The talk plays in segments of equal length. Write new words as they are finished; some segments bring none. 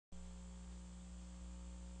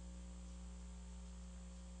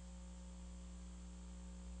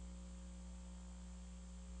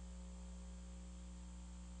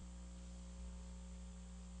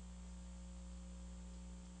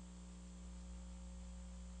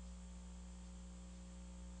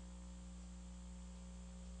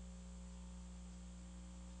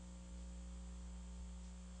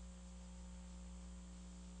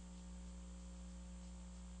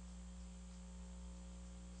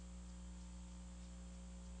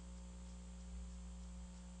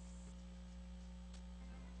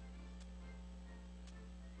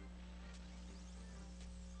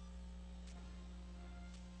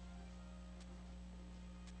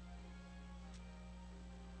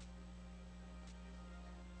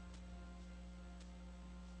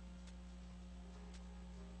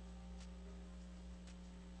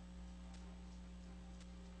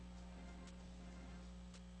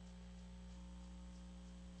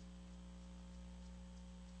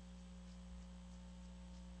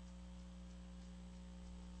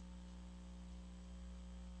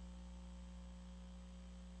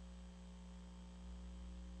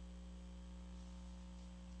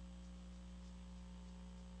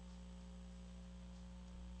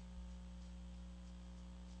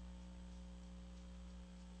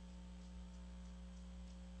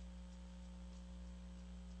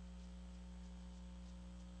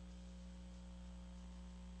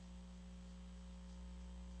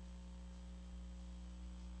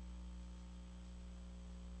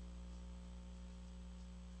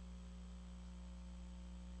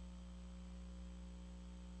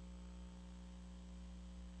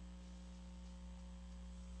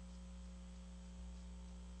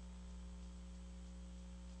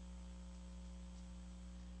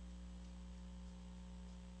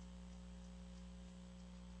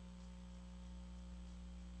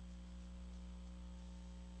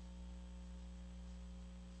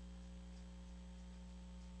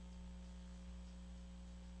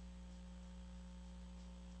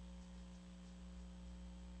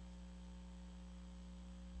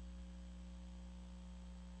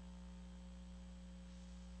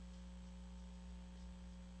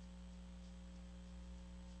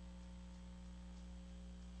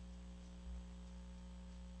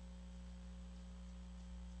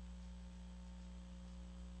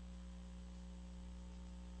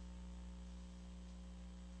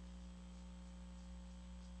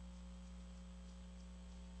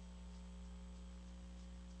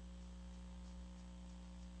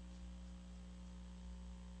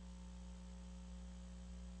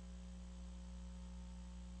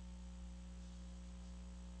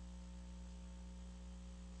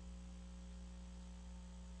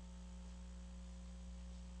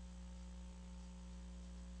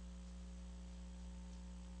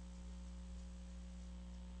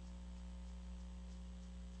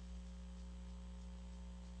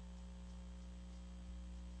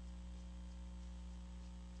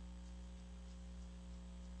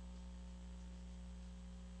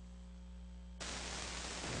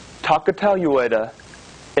Takata Ueda,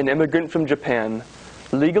 an immigrant from Japan,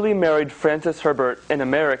 legally married Frances Herbert, an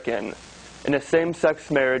American, in a same-sex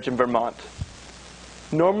marriage in Vermont.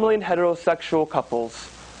 Normally in heterosexual couples,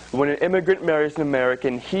 when an immigrant marries an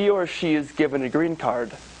American, he or she is given a green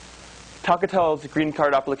card. Takata's green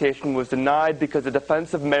card application was denied because the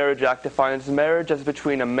Defense of Marriage Act defines marriage as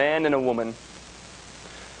between a man and a woman.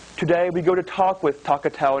 Today we go to talk with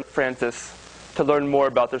Takata and Frances to learn more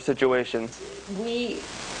about their situation. We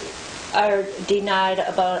are denied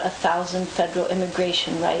about 1,000 federal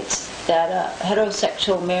immigration rights that a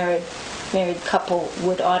heterosexual married couple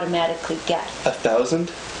would automatically get.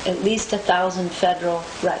 1,000? At least 1,000 federal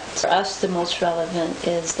rights. For us, the most relevant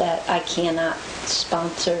is that I cannot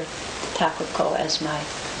sponsor Takako as my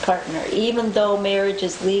partner, even though marriage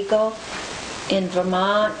is legal in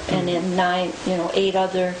Vermont and in 8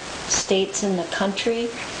 other states in the country.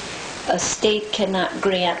 A state cannot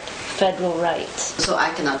grant federal rights. So I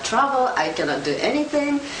cannot travel, I cannot do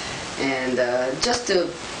anything, and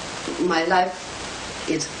my life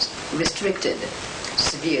is restricted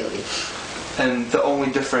severely. And the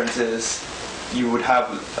only difference is you would have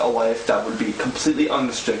a life that would be completely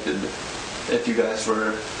unrestricted if you guys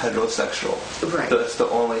were heterosexual. Right. That's the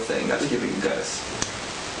only thing that's giving you guys.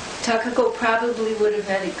 Takako probably would have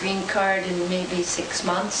had a green card in maybe 6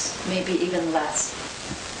 months, maybe even less.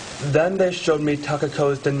 Then they showed me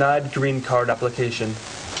Takako's denied green card application.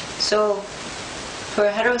 So, for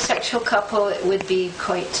a heterosexual couple, it would be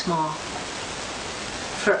quite small.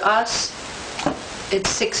 For us,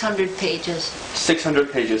 it's 600 pages.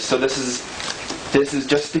 600 pages. So this is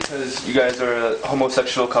just because you guys are a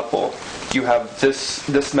homosexual couple. You have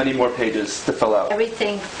this many more pages to fill out.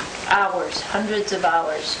 Everything, hours, hundreds of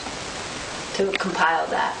hours to compile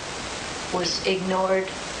that was ignored.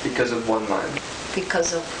 Because of one line.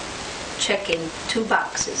 Because of checking 2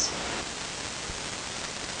 boxes.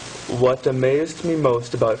 What amazed me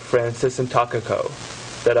most about Frances and Takako,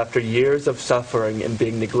 that after years of suffering and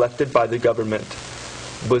being neglected by the government,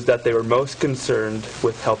 was that they were most concerned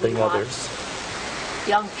with helping others.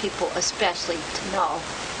 Young people especially to know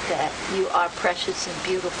that you are precious and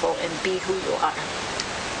beautiful and be who you are.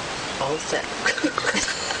 All set.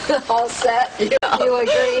 All set? Yeah. You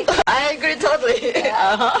agree? I agree totally.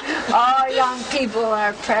 Yeah. All young people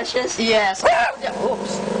are precious? Yes.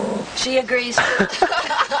 Oops. She agrees.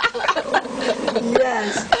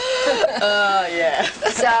 Yes. Yeah.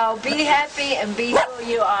 So be happy and be who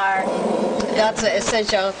you are. That's an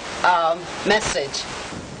essential message.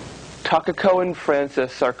 Takako and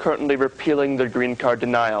Frances are currently repealing their green card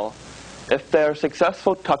denial. If they are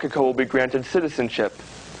successful, Takako will be granted citizenship.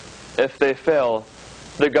 If they fail,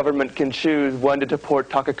 the government can choose when to deport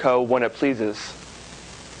Takako when it pleases.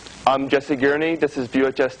 I'm Jesse Gurney. This is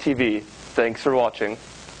Buhs-Tv. Thanks for watching.